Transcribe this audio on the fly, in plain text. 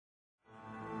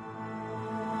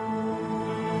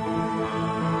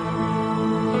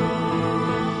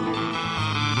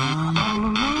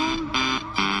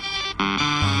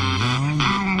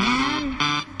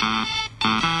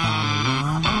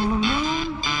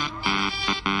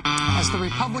the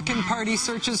Republican Party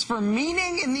searches for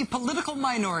meaning in the political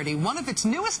minority. One of its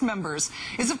newest members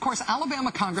is, of course,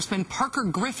 Alabama Congressman Parker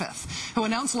Griffith, who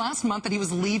announced last month that he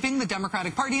was leaving the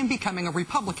Democratic Party and becoming a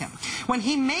Republican. When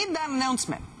he made that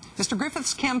announcement, Mr.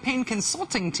 Griffith's campaign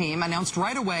consulting team announced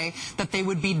right away that they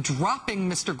would be dropping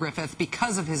Mr. Griffith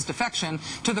because of his defection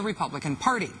to the Republican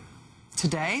Party.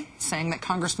 Today, saying that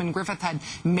Congressman Griffith had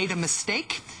made a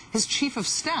mistake, his chief of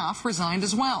staff resigned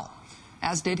as well,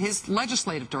 as did his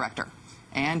legislative director,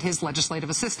 and his legislative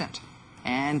assistant,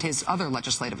 and his other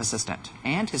legislative assistant,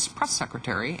 and his press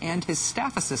secretary, and his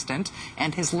staff assistant,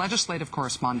 and his legislative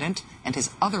correspondent, and his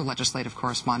other legislative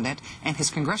correspondent, and his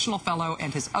congressional fellow,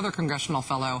 and his other congressional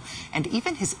fellow, and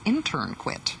even his intern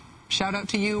quit. Shout out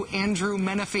to you, Andrew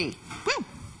Menifee. Woo!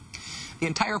 The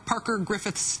entire Parker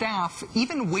Griffith staff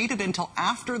even waited until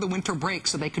after the winter break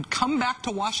so they could come back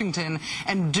to Washington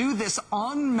and do this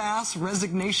en masse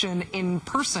resignation in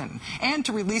person, and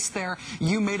to release their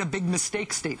 "you made a big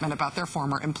mistake" statement about their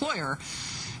former employer.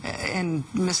 And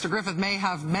Mr. Griffith may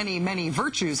have many, many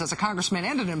virtues as a congressman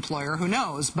and an employer, who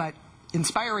knows, but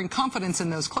inspiring confidence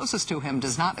in those closest to him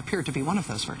does not appear to be one of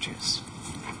those virtues.